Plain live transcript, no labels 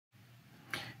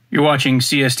You're watching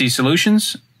CSD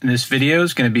Solutions, and this video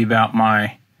is going to be about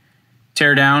my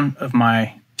teardown of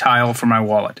my tile for my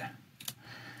wallet.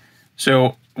 So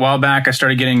a while back I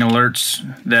started getting alerts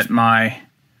that my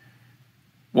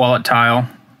wallet tile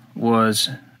was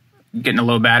getting a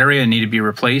low battery and needed to be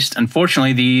replaced.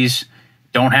 Unfortunately, these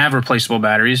don't have replaceable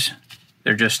batteries.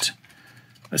 They're just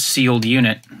a sealed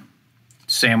unit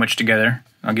sandwiched together.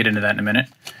 I'll get into that in a minute.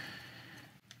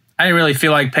 I didn't really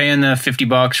feel like paying the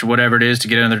 $50 or whatever it is to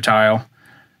get another tile.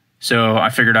 So I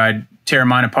figured I'd tear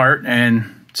mine apart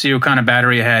and see what kind of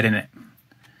battery I had in it.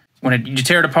 When you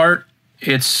tear it apart,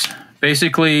 it's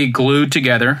basically glued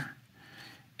together.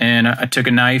 And I took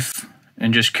a knife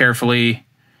and just carefully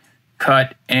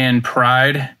cut and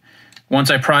pried.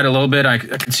 Once I pried a little bit, I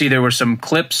could see there were some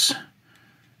clips.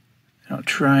 I'll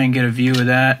try and get a view of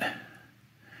that.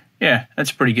 Yeah, that's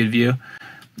a pretty good view.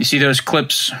 You see those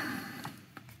clips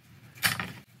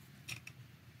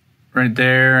right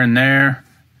there and there.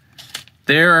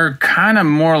 They're kind of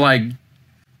more like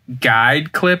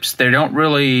guide clips. They don't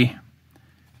really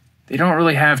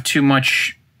have too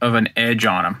much of an edge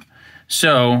on them.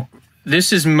 So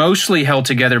this is mostly held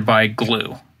together by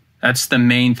glue. That's the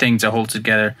main thing to hold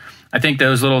together. I think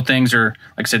those little things are,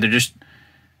 like I said,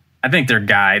 I think they're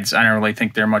guides. I don't really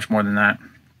think they're much more than that.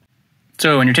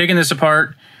 So when you're taking this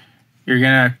apart, you're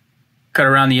gonna cut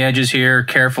around the edges here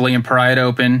carefully and pry it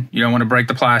open. You don't want to break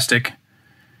the plastic.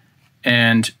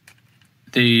 And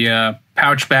the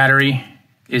pouch battery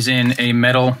is in a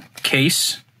metal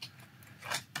case.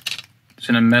 It's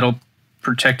in a metal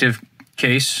protective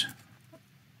case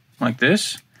like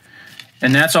this.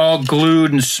 And that's all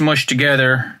glued and smushed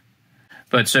together.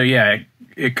 But so yeah,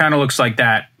 it kind of looks like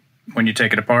that when you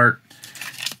take it apart.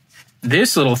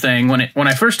 This little thing, when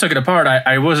I first took it apart,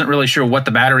 I wasn't really sure what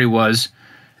the battery was.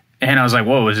 And I was like,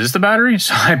 whoa, is this the battery?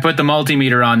 So I put the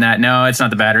multimeter on that. No, it's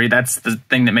not the battery. That's the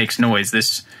thing that makes noise.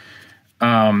 This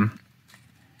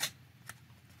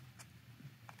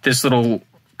little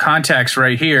contacts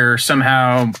right here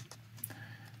somehow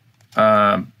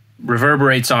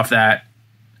reverberates off that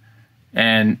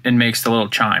and makes the little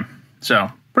chime.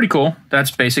 So pretty cool. That's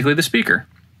basically the speaker.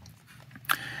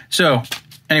 So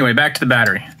anyway, back to the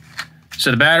battery.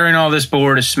 So the battery and all this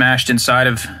board is smashed inside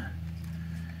of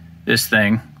this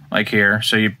thing, like here.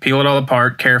 So you peel it all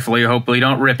apart carefully. Hopefully you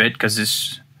don't rip it, because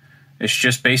it's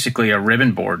just basically a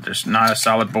ribbon board. There's not a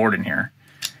solid board in here.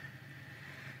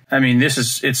 I mean,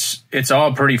 it's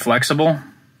all pretty flexible.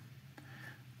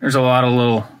 There's a lot of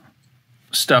little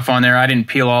stuff on there. I didn't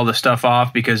peel all the stuff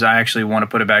off because I actually want to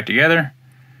put it back together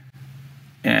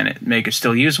and make it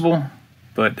still usable.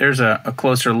 But there's a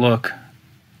closer look.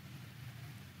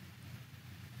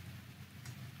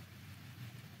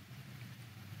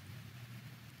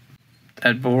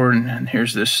 That board, and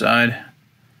here's this side.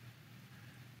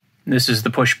 This is the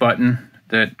push button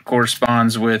that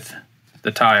corresponds with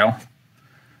the tile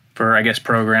for, I guess,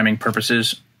 programming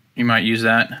purposes. You might use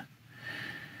that.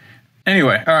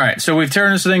 Anyway, all right, so we've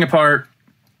torn this thing apart.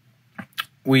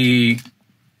 We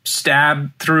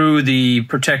stab through the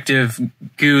protective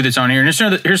goo that's on here.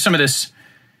 And here's some of this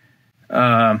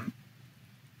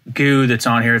goo that's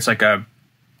on here. It's like a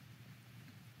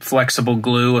flexible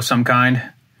glue of some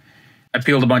kind. I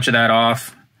peeled a bunch of that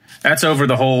off. That's over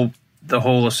the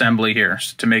whole assembly here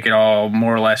to make it all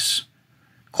more or less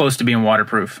close to being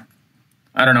waterproof.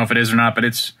 I don't know if it is or not, but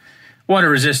it's water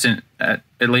resistant at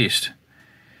least.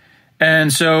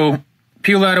 And so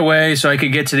peel that away so I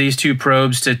could get to these two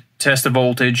probes to test the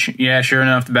voltage. Yeah, sure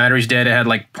enough, the battery's dead. It had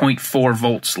like 0.4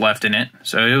 volts left in it,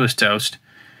 so it was toast.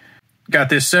 Got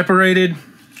this separated.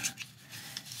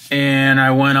 And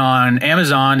I went on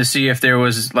Amazon to see if there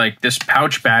was like this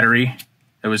pouch battery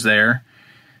that was there,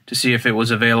 to see if it was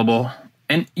available.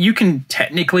 And you can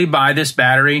technically buy this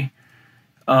battery,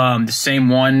 the same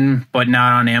one, but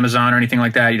not on Amazon or anything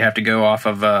like that. You'd have to go off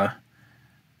of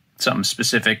something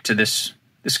specific to this.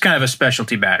 This is kind of a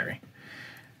specialty battery.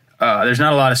 There's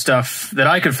not a lot of stuff that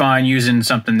I could find using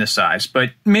something this size,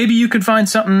 but maybe you could find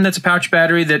something that's a pouch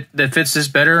battery that fits this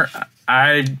better.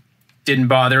 I didn't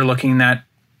bother looking that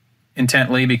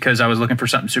intently because I was looking for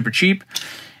something super cheap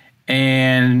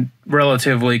and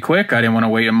relatively quick. I didn't want to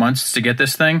wait months to get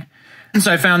this thing. And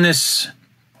so I found this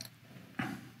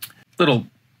little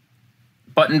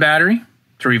button battery,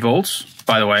 3 volts,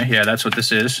 by the way. Yeah, that's what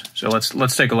this is. So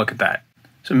let's take a look at that.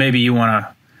 So maybe you want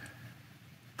to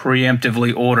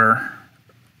preemptively order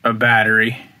a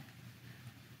battery.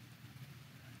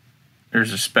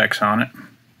 There's the specs on it.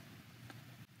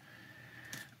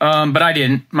 But I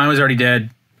didn't. Mine was already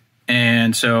dead.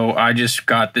 And so I just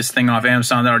got this thing off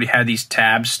Amazon that already had these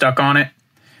tabs stuck on it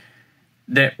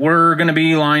that we're going to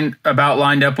be lined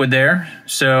up with there.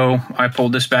 So I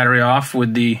pulled this battery off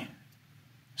with the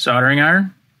soldering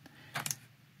iron.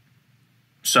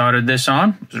 Soldered this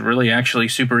on. It was really actually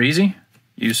super easy.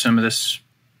 Used some of this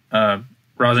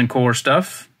rosin core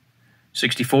stuff,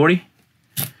 6040.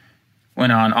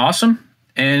 Went on awesome,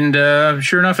 and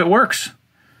sure enough, it works.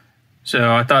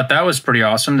 So I thought that was pretty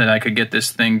awesome that I could get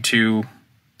this thing to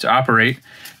operate.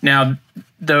 Now,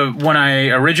 when I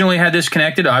originally had this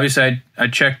connected, obviously I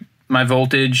checked my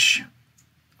voltage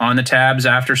on the tabs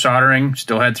after soldering,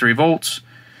 still had 3 volts,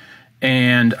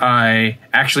 and I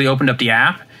actually opened up the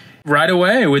app. Right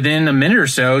away, within a minute or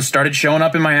so, started showing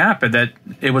up in my app that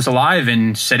it was alive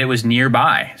and said it was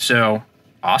nearby. So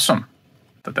awesome.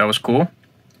 Thought that was cool.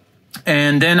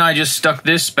 And then I just stuck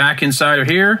this back inside of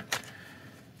here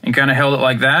and kind of held it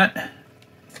like that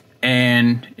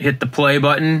and hit the play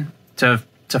button to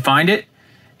find it.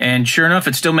 And sure enough,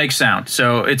 it still makes sound.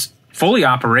 So it's fully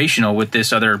operational with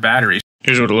this other battery.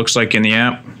 Here's what it looks like in the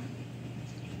app.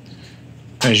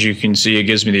 As you can see, it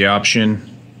gives me the option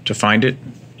to find it.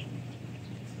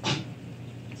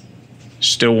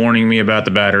 Still warning me about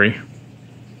the battery.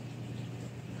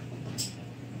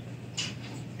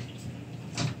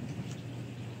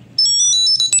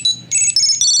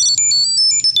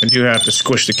 I do have to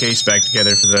squish the case back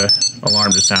together for the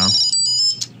alarm to sound.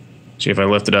 See, if I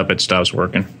lift it up, it stops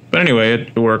working. But anyway,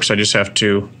 it works. I just have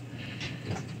to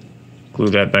glue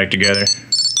that back together.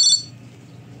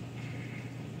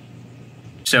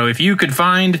 So if you could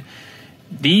find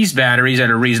these batteries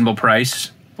at a reasonable price,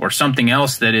 or something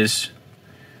else that is,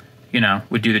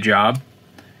 would do the job,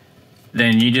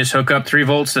 then you just hook up 3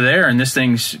 volts to there and this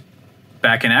thing's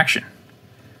back in action.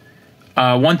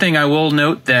 One thing I will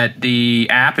note, that the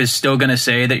app is still going to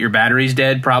say that your battery's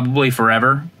dead probably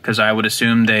forever, because I would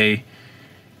assume I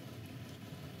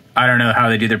don't know how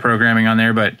they do their programming on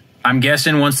there, but I'm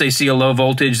guessing once they see a low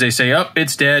voltage, they say, oh,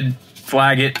 it's dead,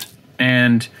 flag it,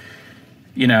 and,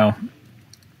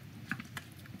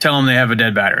 tell them they have a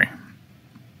dead battery.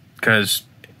 Because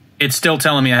it's still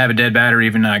telling me I have a dead battery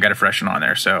even though I got a fresh one on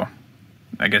there, so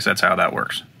I guess that's how that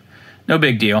works. No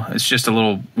big deal. It's just a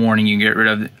little warning you can get rid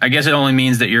of. I guess it only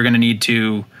means that you're going to need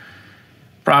to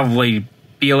probably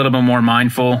be a little bit more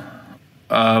mindful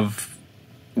of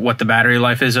what the battery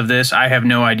life is of this. I have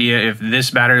no idea if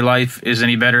this battery life is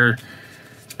any better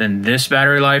than this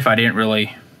battery life. I didn't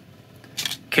really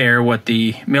care what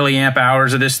the milliamp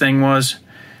hours of this thing was,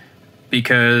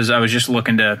 because I was just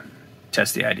looking to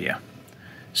test the idea.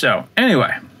 So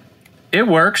anyway, it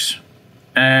works.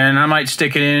 And I might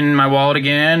stick it in my wallet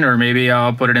again, or maybe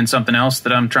I'll put it in something else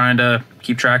that I'm trying to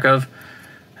keep track of.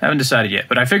 Haven't decided yet,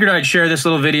 but I figured I'd share this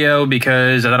little video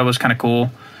because I thought it was kind of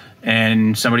cool,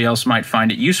 and somebody else might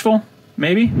find it useful,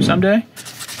 maybe, someday.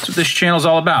 That's what this channel's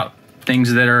all about.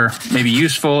 Things that are maybe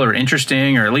useful or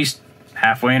interesting, or at least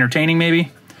halfway entertaining,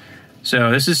 maybe. So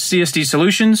this is CSD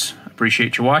Solutions.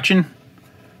 Appreciate you watching.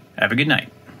 Have a good night.